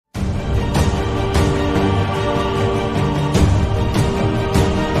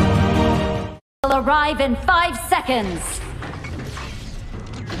arrive in 5 seconds.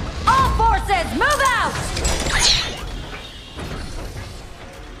 All forces, move out!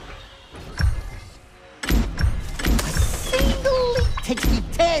 A single leap takes me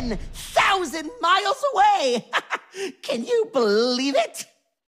 10,000 miles away! Can you believe it?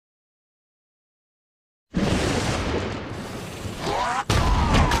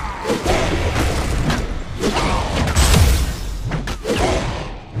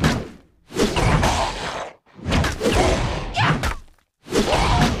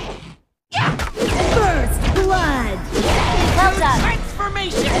 First blood! Well done!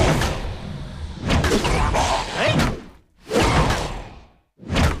 Transformation! Hey!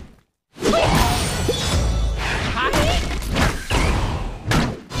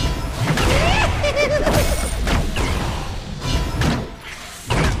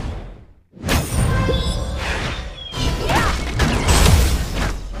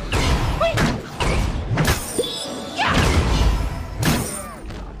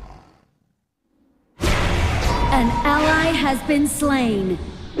 An ally has been slain.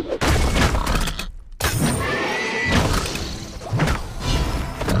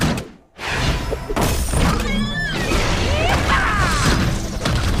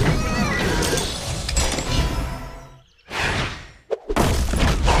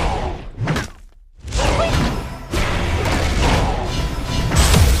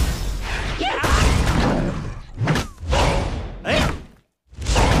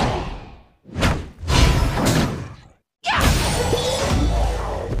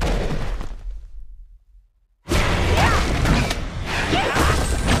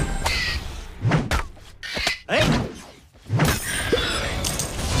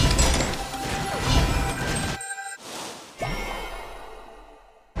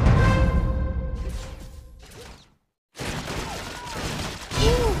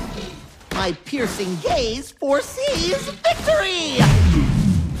 My piercing gaze foresees victory!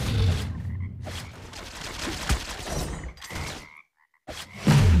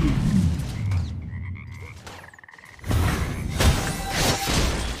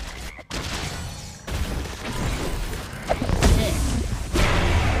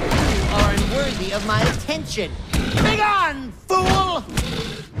 You are unworthy of my attention. Begone, fool!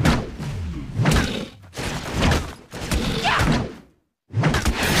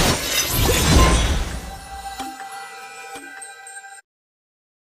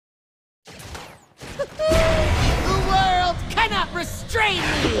 The world cannot restrain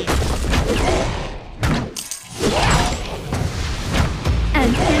me!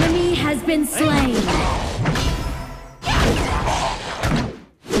 An enemy has been slain.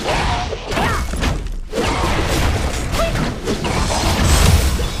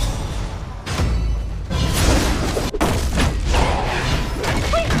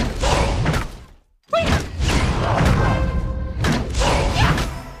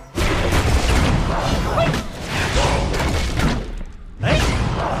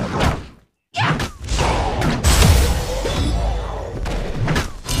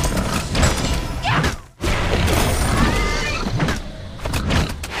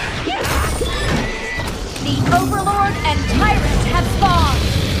 Overlord and Tyrant have spawned!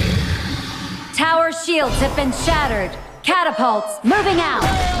 Tower shields have been shattered. Catapults moving out!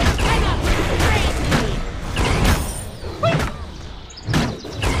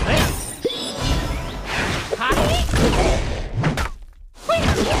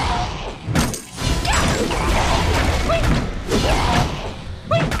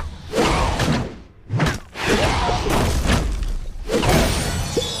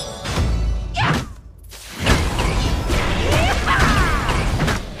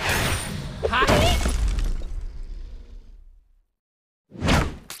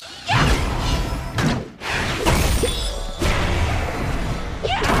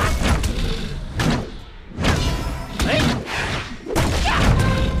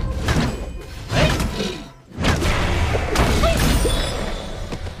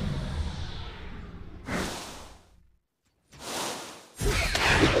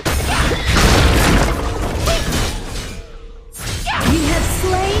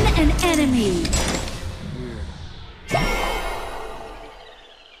 Enemy.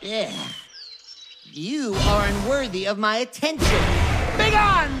 Yeah. You are unworthy of my attention.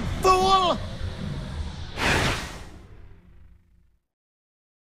 Begone, fool!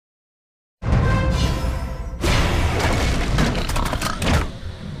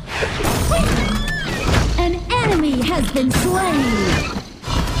 An enemy has been slain.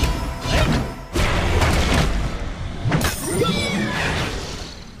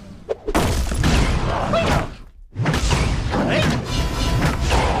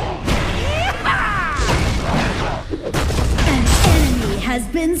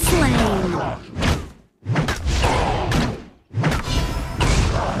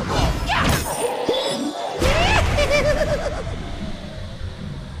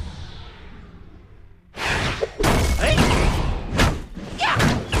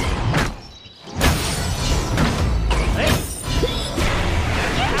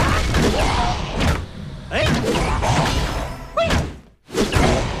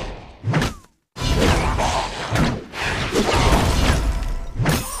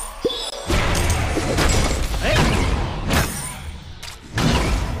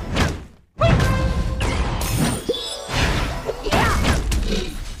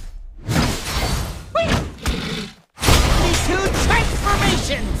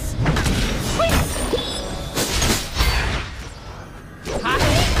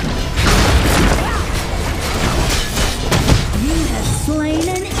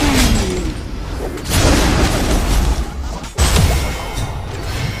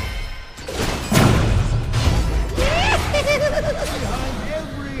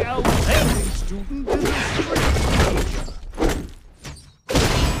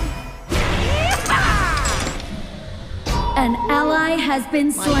 An ally has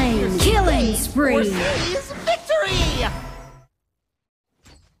been slain. Killing spree. Foresees victory!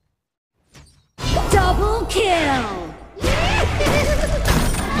 Double kill.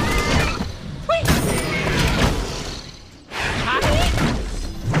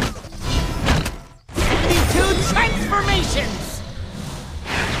 72 transformations!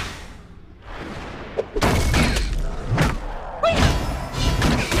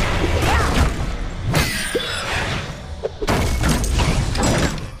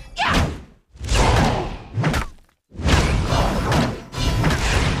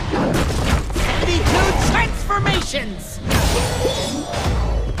 Transformations!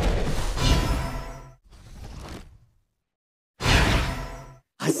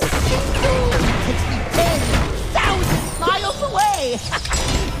 A single takes me 10,000 miles away!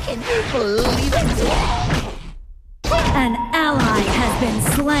 Can you believe it? An ally has been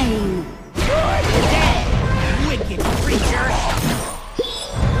slain. You're dead, wicked creature!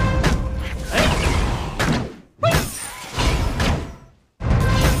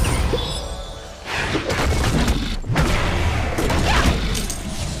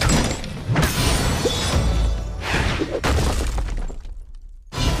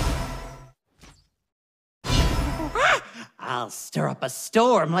 I'll stir up a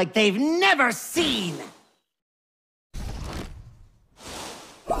storm like they've never seen!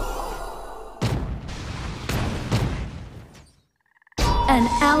 An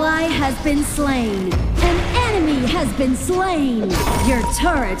ally has been slain. An enemy has been slain. Your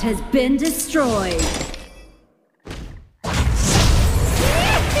turret has been destroyed.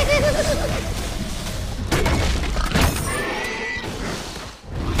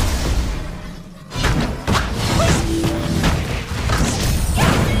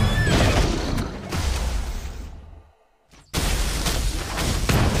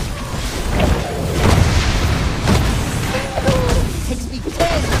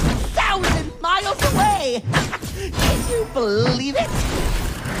 Can you believe it?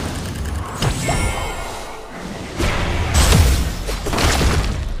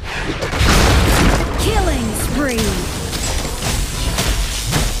 Killing spree.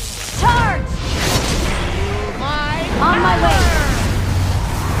 Charge! On my way.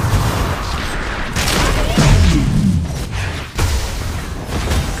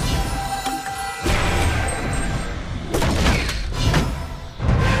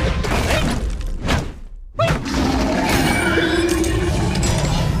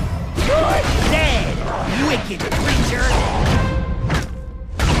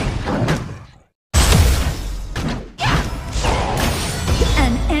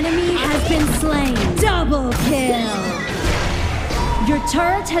 Double kill! Your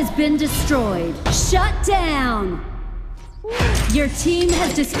turret has been destroyed. Shut down! Your team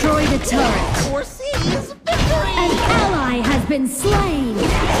has destroyed a turret. Foresees victory! An ally has been slain.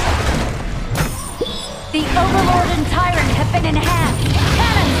 The Overlord and Tyrant have been enhanced.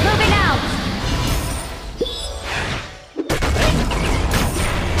 Cannons moving out!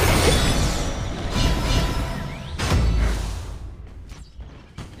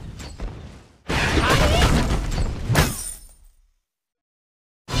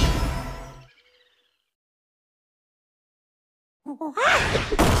 I'll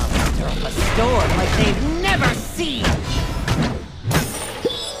stir up a storm like they've never seen!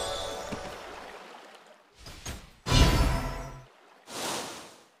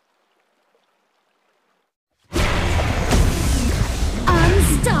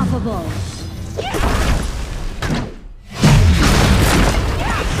 Unstoppable!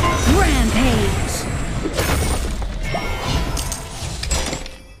 Rampage!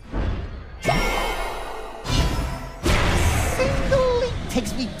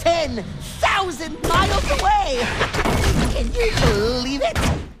 Takes me 10,000 miles away! Can you believe it?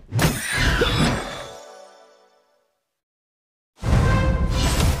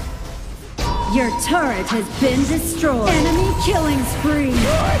 Your turret has been destroyed. Enemy killing spree.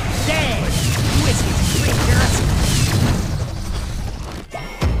 You're dead, wicked creature!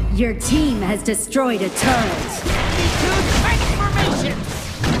 Your team has destroyed a turret. 72 transformations!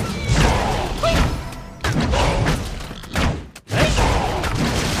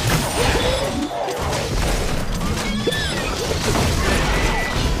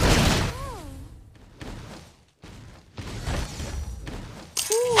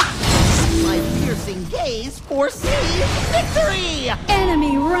 Gaze foresees victory!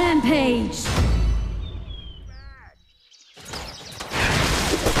 Enemy rampage!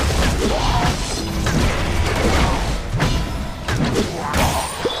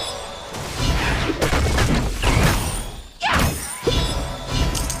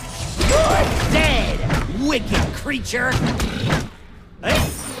 creature!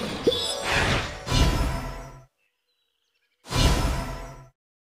 Hey.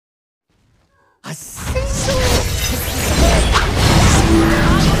 A single...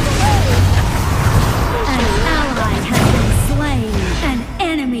 An ally has been slain. An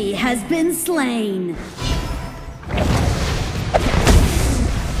enemy has been slain.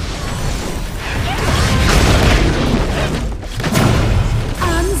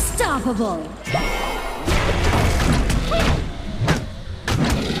 Unstoppable.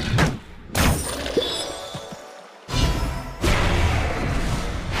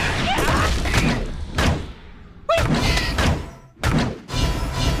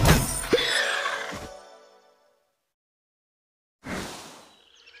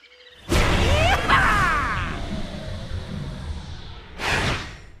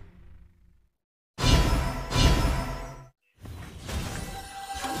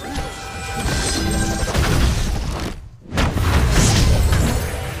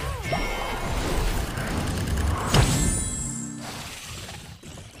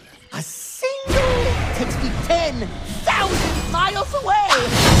 A single takes me 10,000 miles away!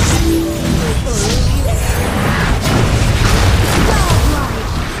 Believe it?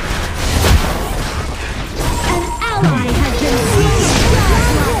 An ally has been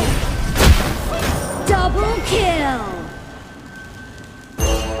slain. Double kill.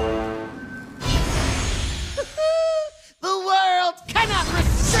 The world cannot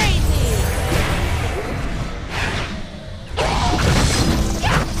restrain me!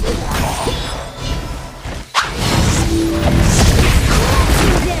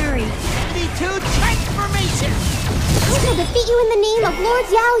 Legendary. 72 transformations! I will defeat you in the name of Lord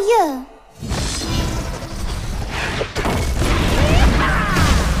Yao Ye.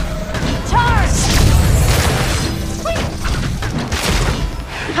 Charge!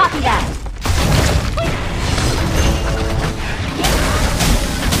 Copy that.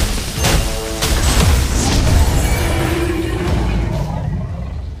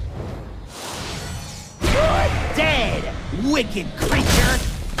 You're dead, wicked creature!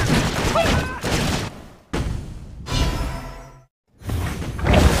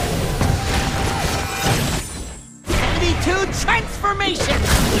 Transformation!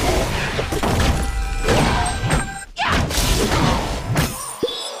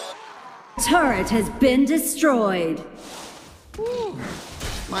 Turret has been destroyed.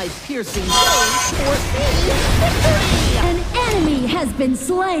 My piercing blade foresees victory! An enemy has been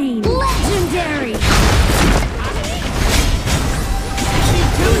slain. Legendary. Two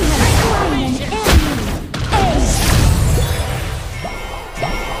Slain an transformations! enemy. Ace.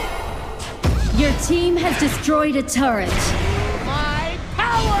 Your team has destroyed a turret. My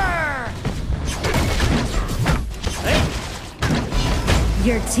power!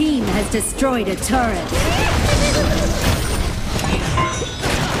 Your team has destroyed a turret.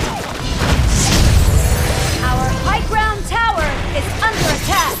 Our high ground tower is under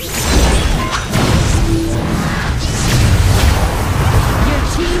attack. Your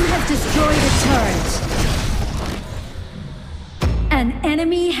team has destroyed a turret. An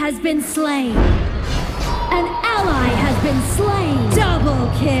enemy has been slain. An ally has been slain. Double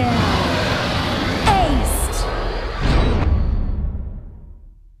kill. Aced.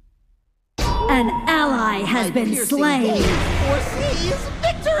 An ally has My been piercing slain. gaze foresees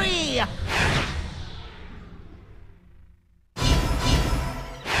victory!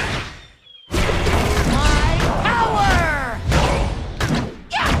 My power!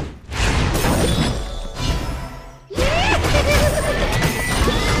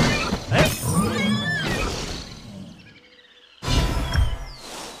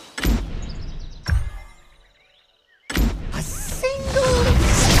 A single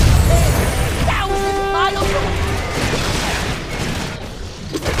 10,000 miles away!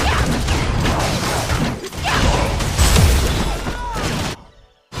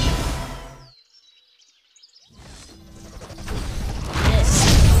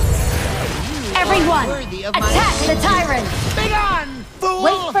 Everyone, Worthy of my attack the tyrant. Big on, fool!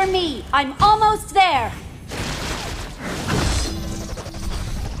 Wait for me. I'm almost there.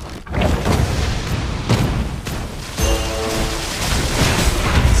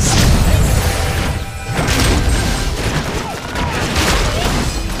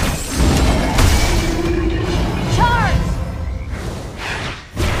 Charge!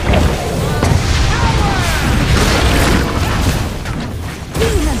 You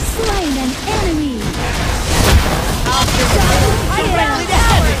have slain an enemy. I'm Kill. ready to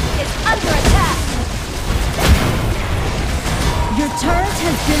Tower heaven! is under attack. Your turret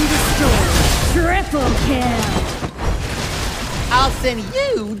has been destroyed. Triple kill. I'll send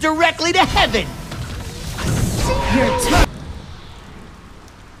you directly to heaven! A Your turret.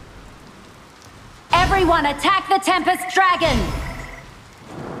 Everyone attack the Tempest Dragon!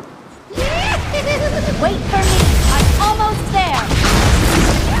 Wait for me! I'm almost there!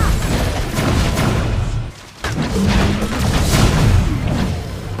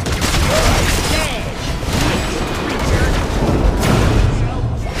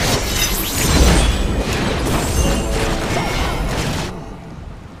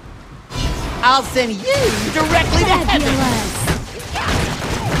 I'll send you directly to heaven. Fabulous.